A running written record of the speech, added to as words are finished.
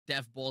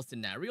death ball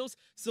scenarios.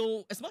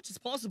 So as much as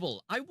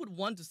possible, I would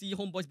want to see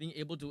HOMEBOIS being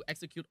able to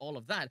execute all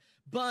of that.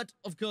 But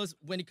of course,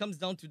 when it comes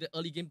down to the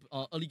early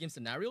game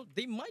scenario,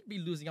 they might be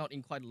losing out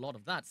in quite a lot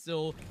of that.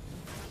 So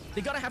they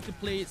gotta have to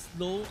play it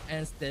slow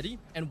and steady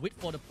and wait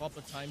for the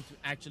proper time to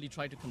actually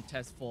try to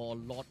contest for a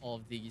lot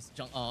of these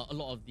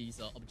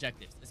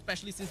objectives.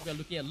 Especially since we are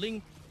looking at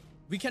Ling,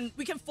 we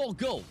can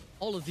forego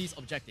all of these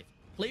objectives.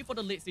 Play for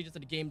the late stages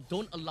of the game.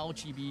 Don't allow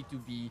Chibi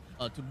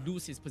to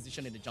lose his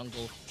position in the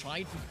jungle.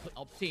 Try to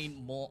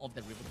obtain more of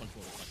the river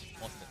control as much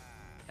as possible.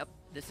 Yep,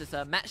 this is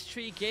a match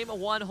 3, game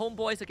 1,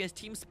 HOMEBOIS against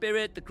Team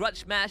Spirit, the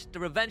grudge match, the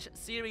revenge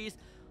series.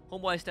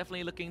 HOMEBOIS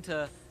definitely looking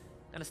to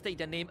kind of state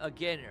their name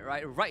again,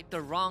 right the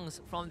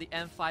wrongs from the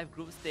M5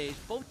 group stage.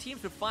 Both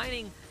teams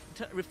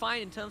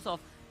refine in terms of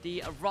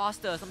the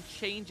roster, some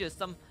changes,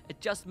 some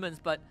adjustments,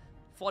 but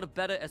for the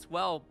better as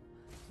well.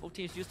 Both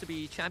teams used to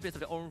be champions of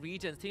their own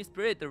regions. Team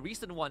Spirit, the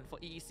recent one for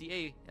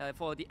EECA,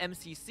 for the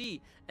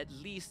MCC at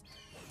least.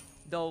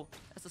 Though,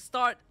 as a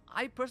start,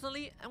 I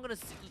personally am going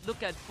to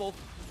look at both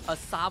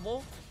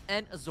Sabo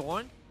and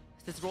Zorn.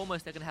 Since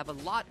Romans, they're going to have a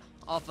lot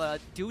of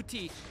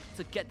duty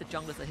to get the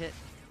junglers ahead.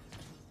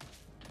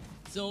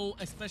 So,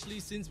 especially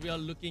since we are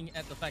looking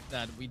at the fact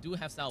that we do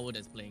have Sour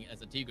that's playing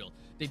as a Tigreal,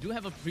 they do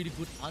have a pretty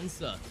good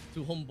answer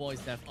to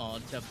HOMEBOIS'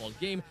 death ball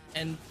game,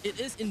 and it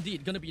is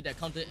indeed going to be that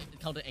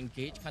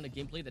counter-engage kind of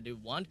gameplay that they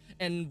want.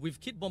 And with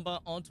Kid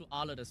Bomba onto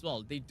Arlet as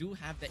well, they do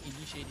have that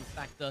initiating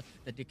factor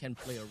that they can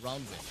play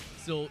around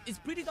with. So, it's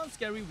pretty darn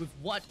scary with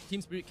what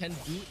Team Spirit can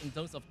do in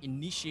terms of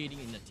initiating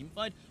in a team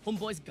fight.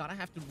 HOMEBOIS gotta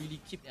have to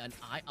really keep an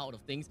eye out of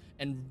things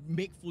and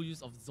make full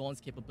use of Zorn's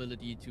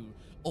capability to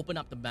open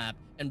up the map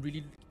and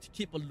really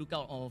keep a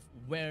lookout of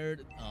where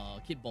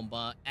Kid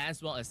Bomba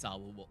as well as Sour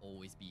will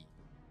always be.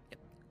 Yep.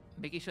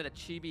 Making sure that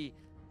Chibi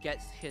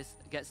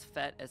gets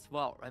fed as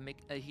well, right?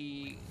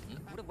 He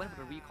would have went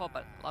for the recall,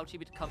 but allow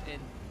Chibi to come in.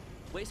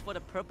 Waits for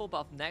the purple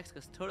buff next,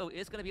 because Turtle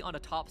is going to be on the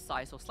top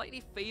side, so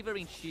slightly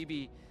favoring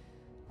Chibi.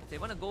 If they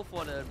want to go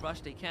for the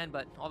rush, they can,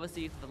 but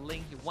obviously for the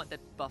Ling, you want that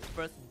buff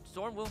first.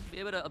 Zorn will be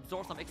able to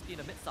absorb some XP in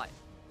the mid side.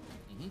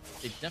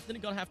 They definitely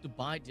gonna have to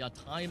bide their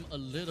time a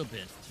little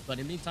bit. But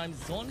in the meantime,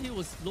 Zorn here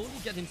will slowly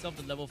get himself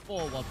to level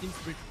 4 while Team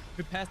Spirit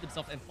prepares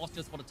themselves and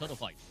postures for the turtle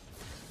fight.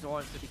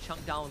 Zorn's gonna be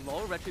chunked down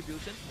low,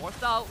 Retribution,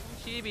 forced out,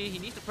 Chibi, he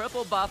needs the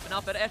purple buff, and now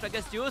better extra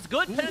gets used.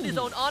 Good penalty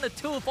zone on a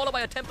 2, followed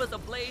by a Tempest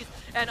of Blaze,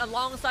 and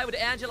alongside with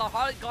Angela,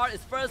 Heart Guard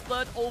is first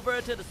blood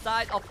over to the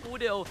side of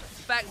Udio.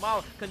 Fact,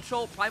 Marl,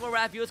 control, Primal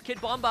Wrath, use Kid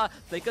Bomba,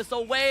 flickers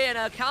away, and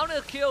a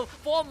counter kill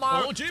for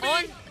Marl. On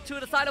to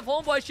the side of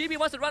HOMEBOIS, Chibi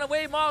wants to run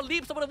away, Marl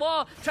leaps over the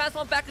wall,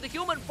 transforms back into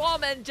human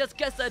form, and just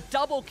gets a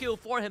double kill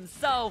for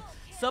himself.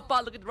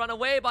 Supa looking to run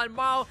away, but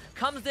Marl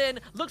comes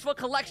in, looks for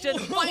collection,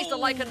 finds the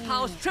Lycan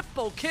House,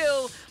 triple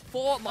kill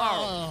for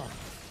Marl.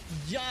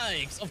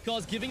 Yikes! Of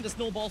course, giving the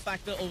snowball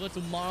factor over to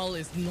Marl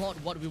is not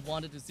what we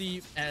wanted to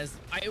see, as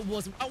I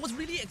was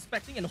really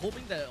expecting and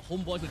hoping that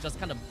HOMEBOIS would just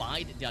kind of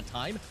bide their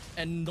time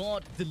and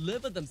not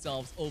deliver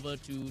themselves over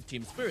to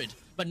Team Spirit.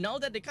 But now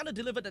that they kind of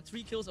delivered the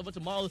 3 kills over to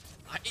Marl,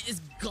 it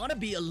is gonna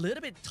be a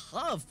little bit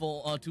tough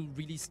for to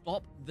really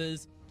stop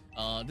this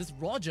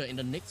Roger in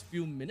the next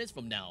few minutes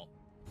from now.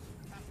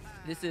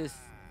 This is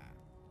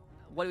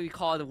what we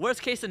call the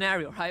worst case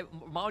scenario, right?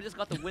 Marl just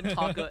got the Wind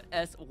Talker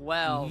as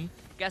well.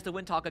 Gets the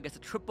Wind Talker, gets a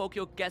triple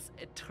kill, gets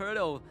a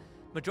turtle.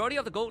 Majority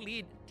of the gold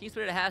lead Team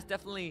Spirit has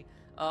definitely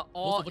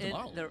all in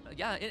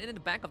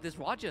the bank of this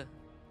Roger.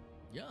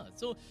 Yeah,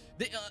 so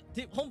the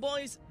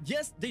HOMEBOIS,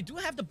 yes, they do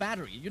have the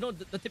battery. You know,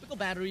 the typical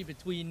battery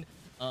between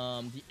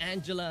the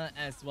Angela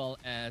as well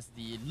as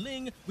the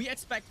Ling. We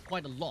expect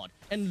quite a lot.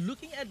 And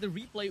looking at the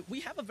replay, we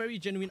have a very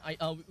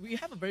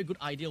good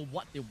idea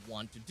what they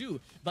want to do.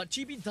 But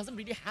Chibi doesn't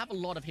really have a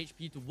lot of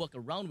HP to work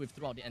around with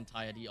throughout the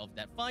entirety of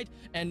that fight,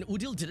 and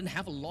Udil didn't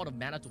have a lot of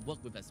mana to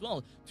work with as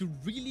well to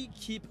really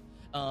keep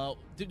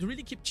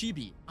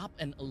Chibi up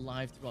and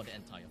alive throughout the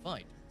entire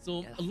fight.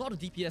 So a lot of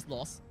DPS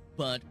loss.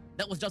 But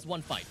that was just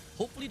one fight.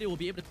 Hopefully they will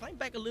be able to climb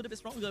back a little bit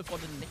stronger for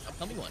the next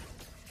upcoming one.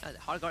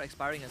 Hard guard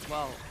expiring as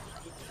well.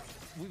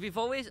 We've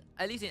always,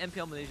 at least in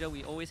MPL Malaysia,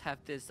 we always have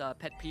this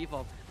pet peeve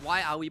of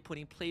why are we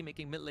putting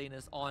playmaking mid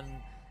laners on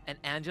an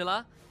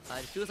Angela?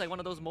 It feels like one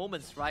of those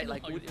moments, right?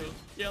 Like,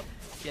 yeah,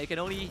 you can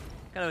only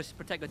kind of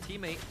protect your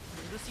teammate.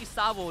 You see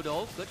Savo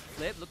though, good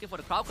flip, looking for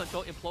the crowd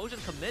control, implosion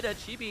committed.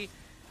 Chibi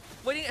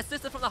waiting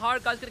assistance from the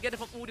hard guys, gonna get it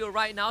from Udio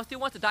right now. Still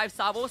wants to dive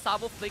Sabo.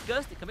 Sabo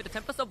flickers. They commit the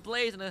Tempest of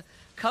Blaze and a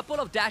couple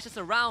of dashes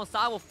around.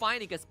 Sabo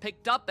finally gets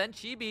picked up, and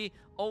Chibi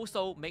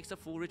also makes a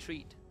full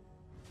retreat.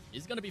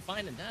 He's gonna be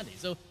fine and dandy.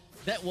 So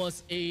that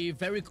was a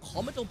very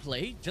comical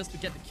play just to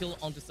get the kill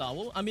onto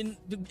Sabo. I mean,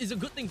 it's a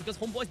good thing because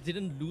HOMEBOIS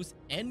didn't lose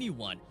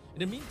anyone. In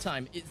the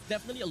meantime, it's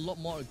definitely a lot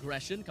more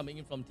aggression coming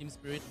in from Team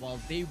Spirit while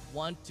they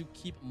want to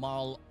keep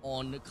Marl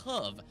on the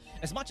curve.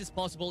 As much as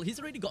possible, he's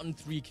already gotten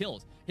 3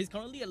 kills. He's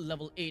currently at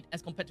level 8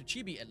 as compared to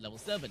Chibi at level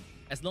 7.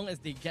 As long as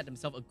they get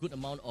themselves a good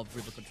amount of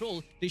river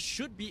control, they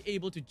should be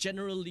able to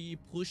generally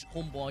push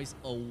HOMEBOIS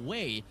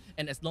away.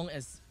 And as long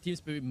as Team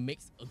Spirit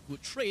makes a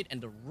good trade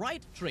and the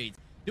right trades,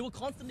 they will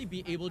constantly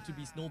be able to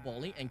be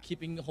snowballing and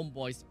keeping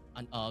Homeboys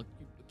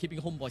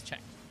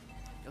checked.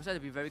 You also have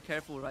to be very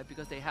careful, right?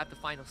 Because they have the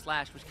final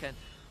slash, which can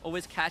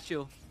always catch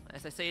you.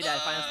 As I say that,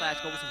 final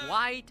slash goes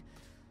wide.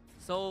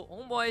 So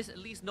Homeboys at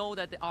least know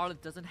that the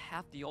Arlet doesn't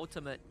have the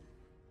ultimate.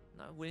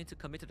 Not willing to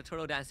commit to the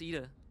turtle dance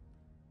either.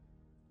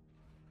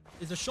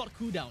 It's a short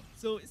cooldown,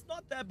 so it's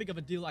not that big of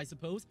a deal, I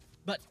suppose.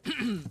 But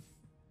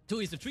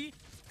 2-3,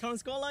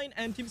 current scoreline,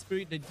 and Team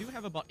Spirit, they do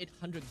have about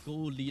 800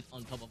 gold lead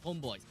on top of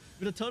Homeboys.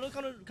 With the turtle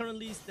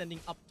currently standing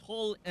up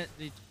tall at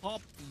the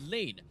top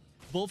lane.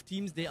 Both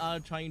teams, they are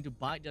trying to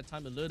bide their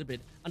time a little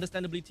bit.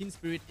 Understandably, Team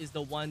Spirit is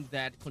the one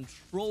that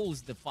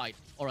controls the fight,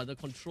 or rather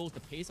controls the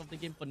pace of the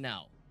game for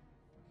now.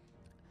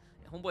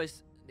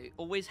 Homeboys, they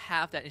always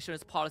have that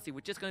insurance policy,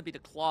 which is going to be the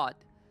Claude.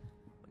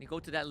 When you go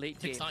to that late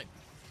game. Takes time.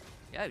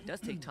 Yeah, it does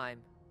take time.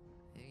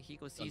 And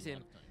Hiko sees him.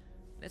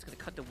 That's going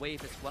to cut the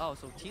wave as well.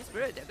 So Team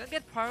Spirit, they're going to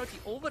get priority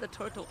over the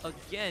turtle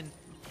again.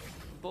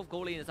 Both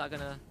goal laners are going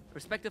to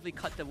respectively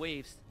cut the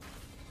waves.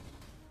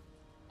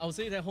 I would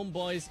say that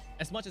Homeboys,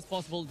 as much as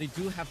possible, they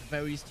do have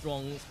very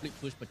strong split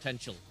push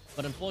potential.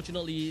 But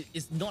unfortunately,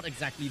 it's not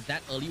exactly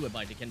that early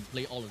whereby they can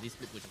play all of these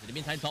split pushes. In the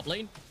meantime, top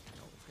lane.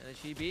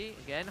 Chibi,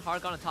 again,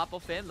 Hargon on top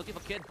of him, looking for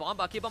Kid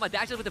Bomba. Kid Bomba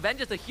dashes with the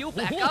Vengeance to heal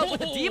back out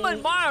with the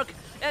Demon Mark.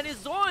 And his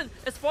Zorn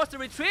is forced to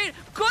retreat.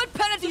 Good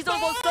penalty zone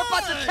from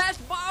Surpa to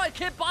catch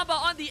Kid Bomba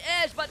on the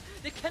edge, but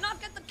they cannot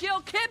get the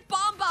kill. Kid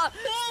Bomba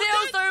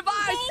still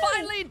survives,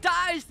 finally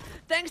dies,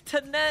 thanks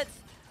to Nets.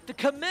 The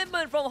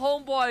commitment from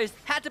Homeboys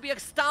had to be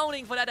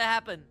astounding for that to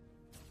happen.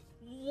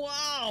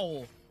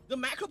 Wow! The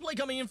macro play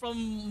coming in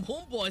from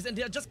Homeboys, and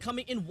they are just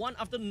coming in one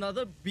after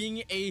another,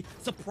 being a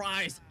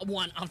surprise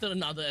one after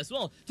another as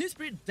well. Team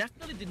Spirit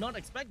definitely did not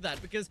expect that,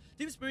 because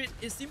Team Spirit,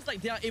 it seems like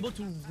they are able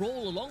to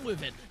roll along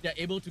with it. They're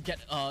able to get,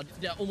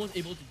 they're almost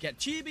able to get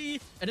Chibi,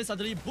 and then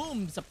suddenly,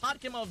 boom, Support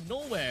came out of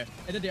nowhere.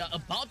 And then they are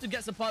about to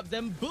get Support,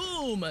 then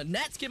boom,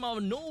 Nets came out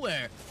of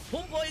nowhere.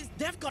 Homeboys,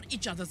 they've got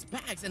each other's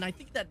backs, and I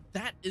think that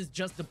that is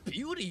just the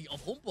beauty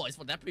of Homeboys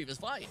for that previous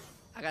fight.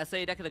 I gotta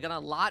say, that could have gone a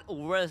lot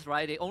worse,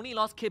 right? They only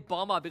lost Kid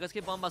Bomba because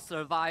Kid Bomba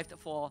survived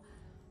for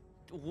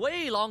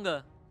way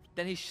longer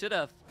than he should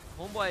have.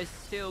 Homeboy is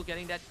still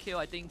getting that kill,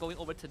 I think, going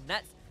over to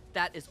Nets.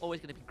 That is always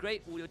going to be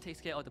great. Udio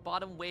takes care of the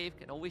bottom wave,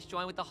 can always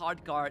join with the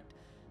hard guard.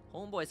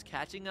 Homeboy is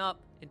catching up.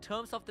 In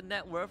terms of the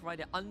net worth, right,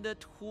 they're under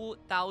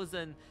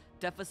 2,000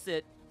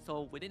 deficit,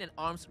 so within an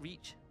arm's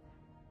reach.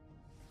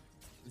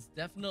 It's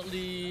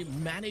definitely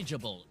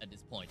manageable at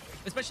this point,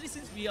 especially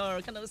since we are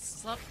kind of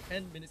sub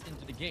 10 minutes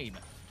into the game.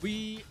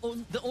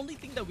 The only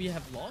thing that we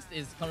have lost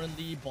is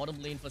currently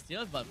bottom lane for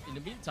Seer, but in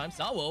the meantime,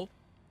 Sawo.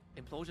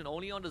 Implosion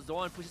only on the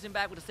Zorn, pushes him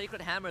back with a Sacred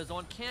Hammer.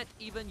 Zorn can't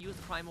even use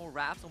the Primal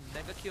Wrath, so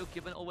mega kill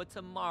given over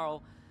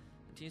tomorrow.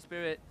 Team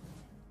Spirit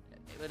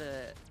able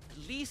to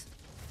at least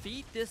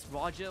feed this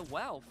Roger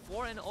well.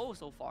 4-0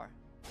 so far.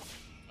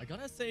 I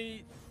gotta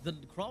say,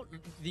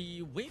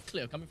 the wave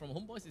clear coming from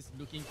Homeboys is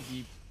looking to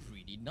be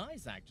pretty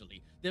nice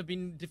actually. They've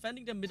been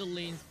defending their middle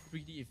lanes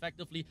pretty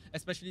effectively,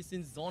 especially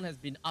since Zorn has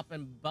been up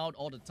and about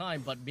all the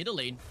time, but middle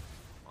lane...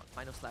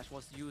 Final Slash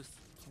was used.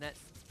 Nets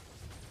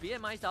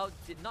BMI's out,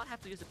 did not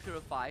have to use the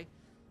Purify,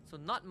 so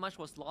not much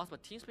was lost,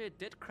 but Team Spirit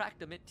did crack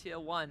the mid tier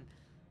 1.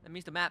 That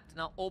means the map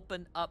now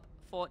opened up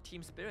for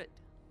Team Spirit.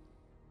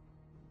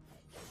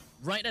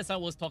 Right as I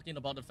was talking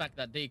about the fact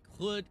that they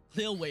could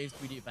clear waves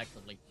pretty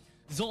effectively.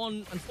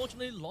 Zorn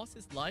unfortunately lost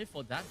his life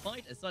for that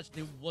fight. As such,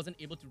 they wasn't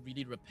able to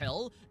really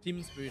repel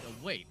Team Spirit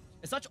away.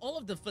 As such, all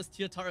of the first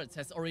tier turrets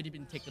has already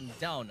been taken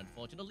down,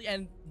 unfortunately,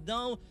 and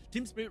now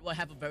Team Spirit will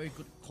have a very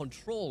good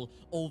control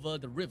over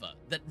the river.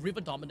 That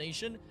river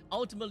domination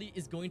ultimately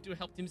is going to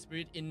help Team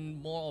Spirit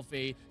in more of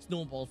a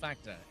snowball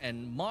factor.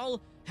 And Marl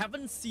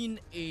haven't seen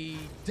a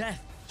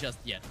death just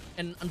yet.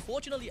 And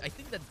unfortunately, I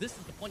think that this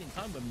is the point in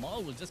time where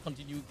Marl will just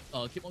continue,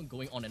 keep on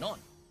going on and on.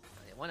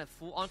 They want to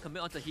full-on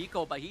commit onto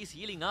Hiko, but he's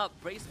healing up.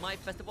 Brace my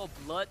Festival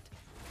of Blood.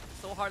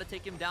 So hard to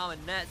take him down,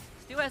 and Nets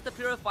still has the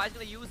Purify, he's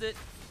going to use it.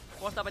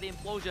 Forced out by the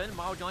implosion.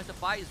 Maro joins the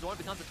fight. Zorn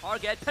becomes the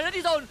target.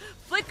 Penalty zone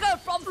flicker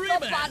from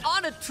Surpa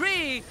on a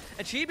tree.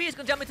 And Chibi is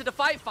going to jump into the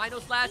fight.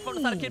 Final slash from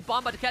the side of Kid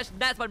Bomba to catch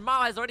Nets, but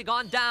Maro has already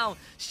gone down.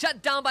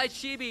 Shut down by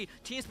Chibi.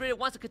 Team Spirit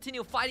wants to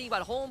continue fighting,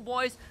 but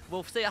Homeboys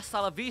will say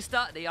hasta la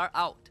vista. They are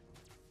out.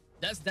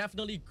 That's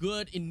definitely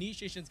good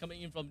initiations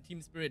coming in from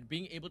Team Spirit,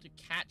 being able to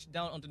catch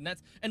down onto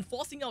Nets and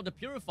forcing out the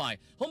Purify.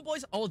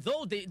 Homeboys,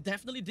 although they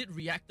definitely did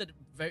react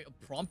very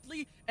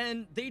promptly,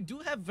 and they do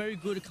have very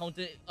good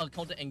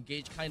counter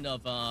engage kind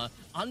of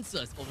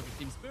answers over the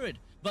Team Spirit.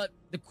 But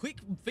the quick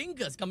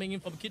fingers coming in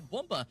from Kid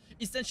Bomba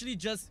essentially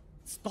just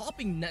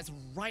stopping Nets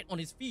right on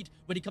his feet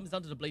when he comes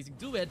down to the Blazing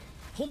Duet.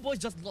 Homeboys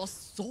just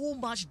lost so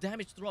much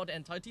damage throughout the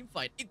entire team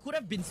fight. It could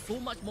have been so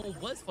much more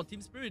worse for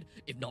Team Spirit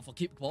if not for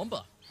Kid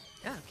Bomba.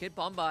 Yeah, Kid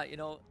Bomba, you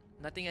know,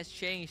 nothing has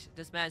changed.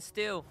 This man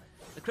still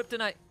the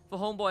kryptonite for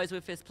Homeboys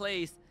with his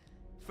plays.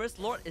 First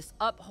Lord is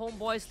up.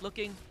 Homeboys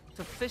looking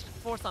to fish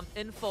for some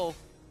info,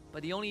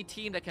 but the only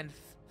team that can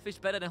fish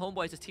better than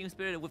Homeboys is Team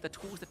Spirit with the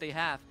tools that they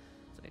have.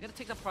 So they're going to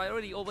take the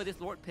priority over this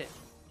Lord pit.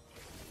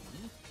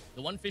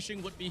 The one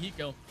fishing would be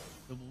Hiko.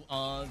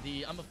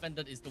 The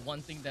unoffended is the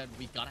one thing that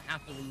we gotta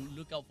have to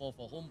look out for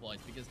HOMEBOIS,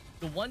 because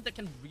the one that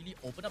can really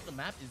open up the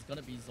map is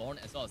gonna be Zorn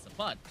as well as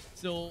Sapat.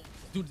 So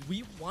do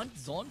we want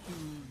Zorn to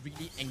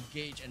really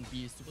engage and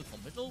be super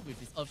committal with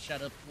this Earth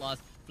Shatter plus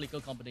Flicker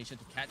combination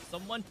to catch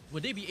someone?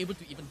 Would they be able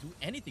to even do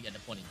anything at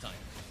that point in time?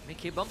 I mean,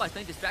 K-Bomba is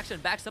playing distraction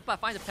back. Sapat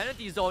finds the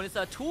penalty zone. It's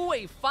a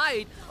two-way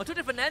fight on two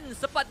different ends.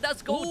 Sapat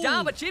does go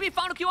down, but Chibi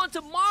found a kill on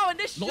tomorrow, and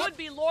this should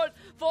be Lord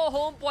for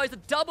HOMEBOIS. A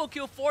double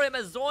kill for him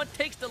as Zorn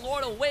takes the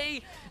Lord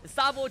away.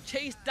 Sabo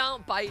chased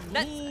down by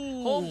Nets.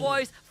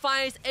 HOMEBOIS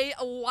finds a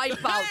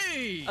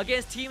wipeout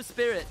against Team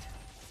Spirit.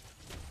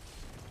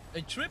 A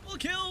triple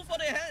kill for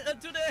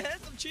to the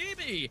hands of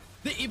Chibi.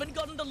 They even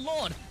gotten the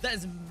Lord. That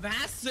is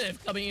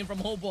massive coming in from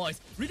HOMEBOIS.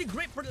 Really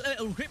great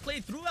play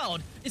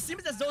throughout. It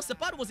seems as though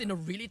Sapat was in a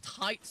really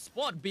tight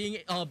spot, being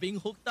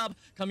hooked up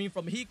coming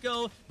from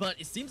Hiko, but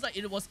it seems like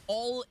it was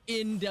all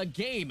in their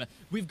game.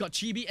 We've got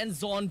Chibi and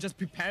Zorn just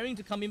preparing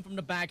to come in from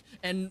the back,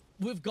 and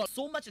we've got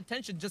so much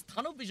attention just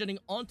tunnel visioning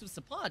onto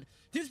Sapat.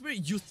 Team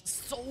Spirit used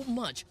so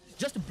much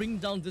just to bring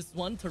down this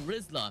one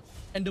Terizla,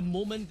 and the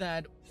moment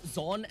that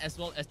Zorn as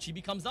well as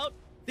Chibi comes out,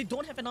 they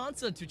don't have an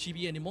answer to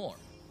Chibi anymore.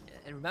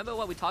 And remember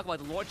what we talked about,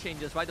 the Lord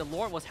changes, right? The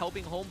Lord was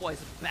helping HOMEBOIS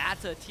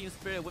batter Team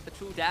Spirit with the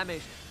true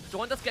damage.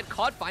 Zorn does get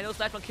caught. Final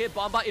slash from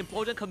K-Bomba.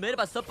 Implosion committed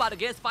by Sapat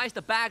against finds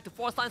the back. The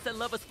force line send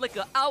Lovers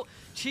Flicker out.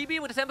 Chibi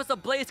with the Tempest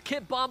of Blaze.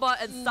 K-Bomba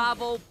and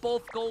Savo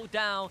both go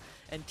down.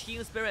 And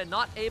Team Spirit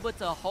not able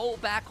to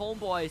hold back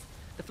HOMEBOIS.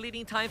 The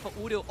fleeting time for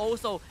Udo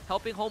also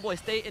helping HOMEBOIS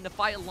stay in the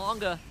fight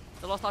longer.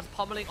 The Lost starts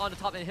pummeling on the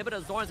top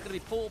inhibitor. Zorn is going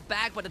to be pulled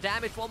back, but the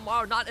damage from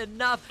Maro not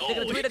enough. They're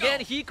going to do it again.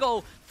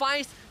 Hiko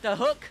finds the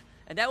hook,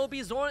 and that will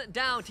be Zorn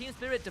down. Team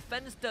Spirit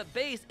defends the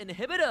base.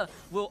 Inhibitor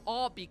will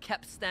all be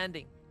kept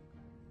standing.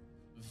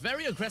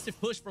 Very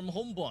aggressive push from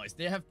HOMEBOIS.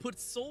 They have put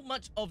so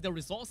much of their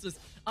resources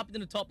up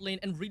in the top lane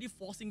and really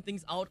forcing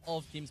things out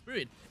of Team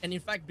Spirit. And in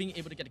fact, being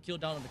able to get a kill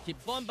down on the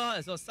K-Bomba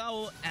as well as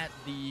Sao at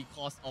the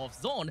cost of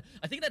Zorn.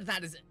 I think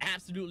that is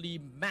absolutely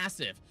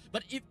massive.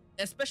 But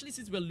especially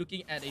since we're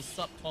looking at a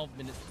sub 12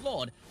 minute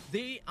slot,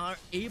 they are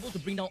able to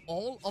bring down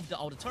all of the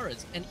outer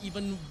turrets and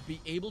even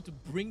be able to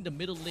bring the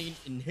middle lane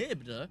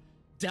inhibitor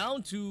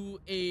down to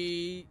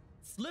a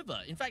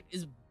sliver. In fact,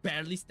 is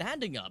barely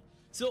standing up.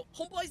 So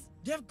HOMEBOIS,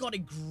 they've got a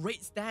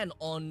great stand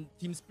on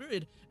Team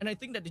Spirit, and I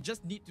think that they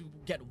just need to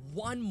get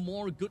one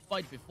more good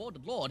fight before the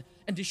Lord,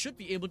 and they should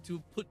be able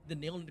to put the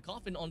nail in the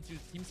coffin onto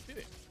Team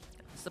Spirit.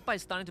 Sapai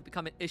is starting to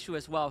become an issue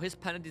as well. His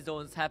penalty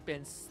zones have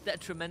been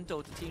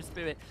detrimental to Team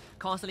Spirit,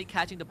 constantly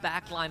catching the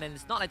backline, and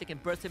it's not like they can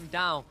burst him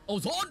down. Oh,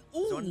 Zorn!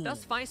 Ooh. Zorn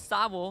does find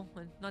Savo,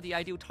 not the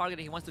ideal target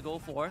that he wants to go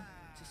for.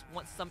 Just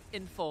wants some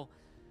info.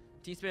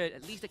 Team Spirit,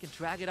 at least they can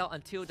drag it out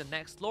until the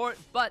next Lord,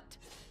 but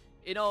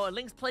you know,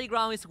 Link's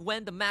Playground is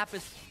when the map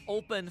is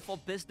open for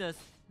business,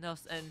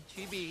 and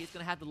Chibi is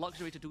going to have the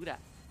luxury to do that.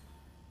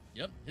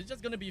 Yep, he's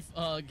just going to be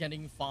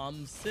getting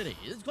Farm City.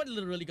 He's quite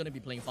literally going to be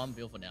playing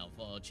Farmville for now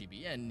for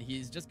Chibi, and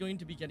he's just going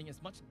to be getting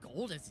as much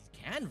gold as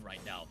he can right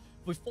now.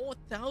 With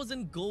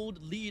 4,000 gold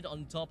lead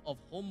on top of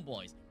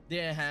HOMEBOIS,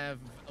 they have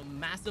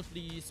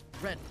massively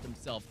spread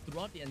themselves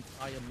throughout the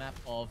entire map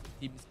of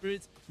Team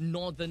Spirit's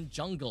northern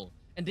jungle.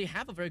 And they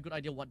have a very good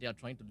idea what they are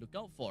trying to look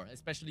out for,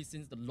 especially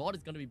since the Lord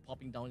is going to be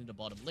popping down in the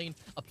bottom lane.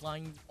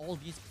 Applying all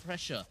these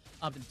pressure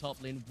up in the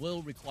top lane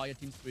will require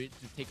Team Spirit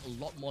to take a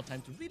lot more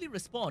time to really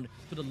respond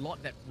to the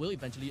Lord that will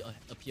eventually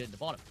appear in the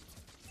bottom.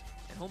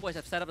 And HOMEBOIS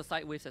have set up a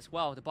side waves as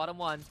well. The bottom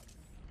one,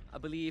 I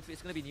believe,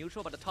 is going to be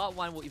neutral, but the top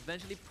one will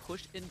eventually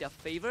push in their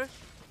favor.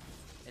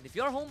 And if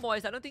you're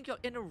HOMEBOIS, I don't think you're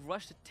in a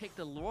rush to take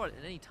the Lord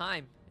at any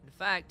time. In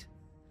fact,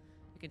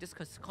 you can just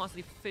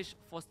constantly fish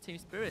for Team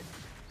Spirit.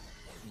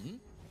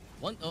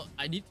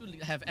 I need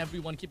to have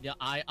everyone keep their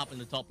eye up in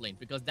the top lane,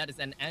 because that is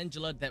an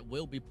Angela that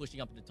will be pushing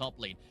up in the top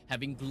lane.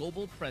 Having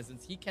global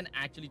presence, he can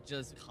actually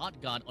just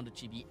hard guard on the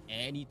Chibi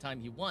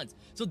anytime he wants.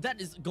 So that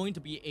is going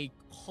to be a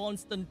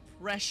constant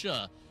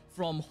pressure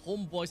from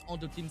HOMEBOIS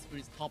onto Team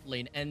Spirit's top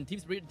lane, and Team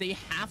Spirit, they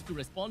have to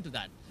respond to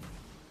that.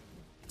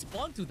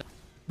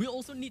 We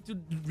also need to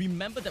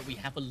remember that we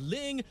have a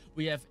Ling,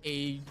 we have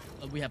a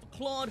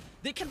Claude.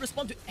 They can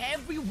respond to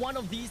every one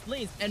of these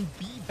lanes and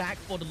be back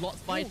for the Lord's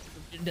fight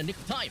in the nick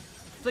of time.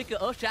 Flicker,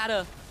 Earth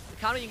Shatter. The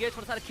counter engage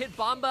from the side of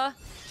K-Bomba.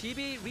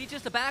 Chibi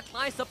reaches the back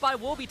line. Sapai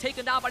will be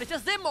taken down, but it's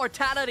just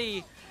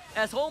immortality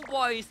as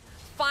HOMEBOIS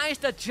finds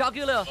the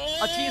jugular of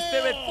Team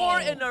Spirit. 4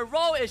 in a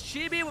row is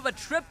Chibi with a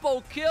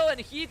triple kill, and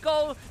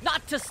Hiko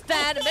not to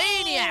stand.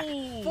 Maniac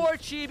for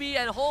Chibi,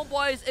 and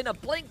HOMEBOIS in a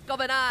blink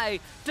of an eye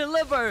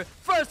deliver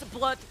first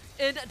blood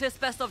in this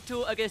best of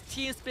 2 against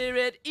Team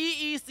Spirit.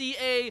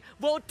 EECA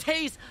will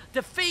taste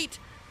defeat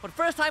for the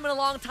first time in a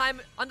long time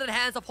under the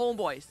hands of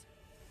HOMEBOIS.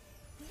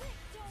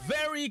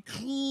 Very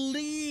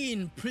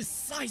clean,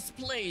 precise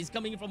plays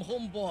coming from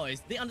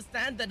HOMEBOIS. They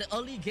understand that the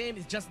early game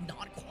is just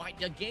not quite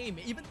their game,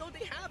 even though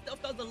they have, of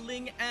course, the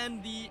Ling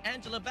and the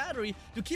Angela battery to keep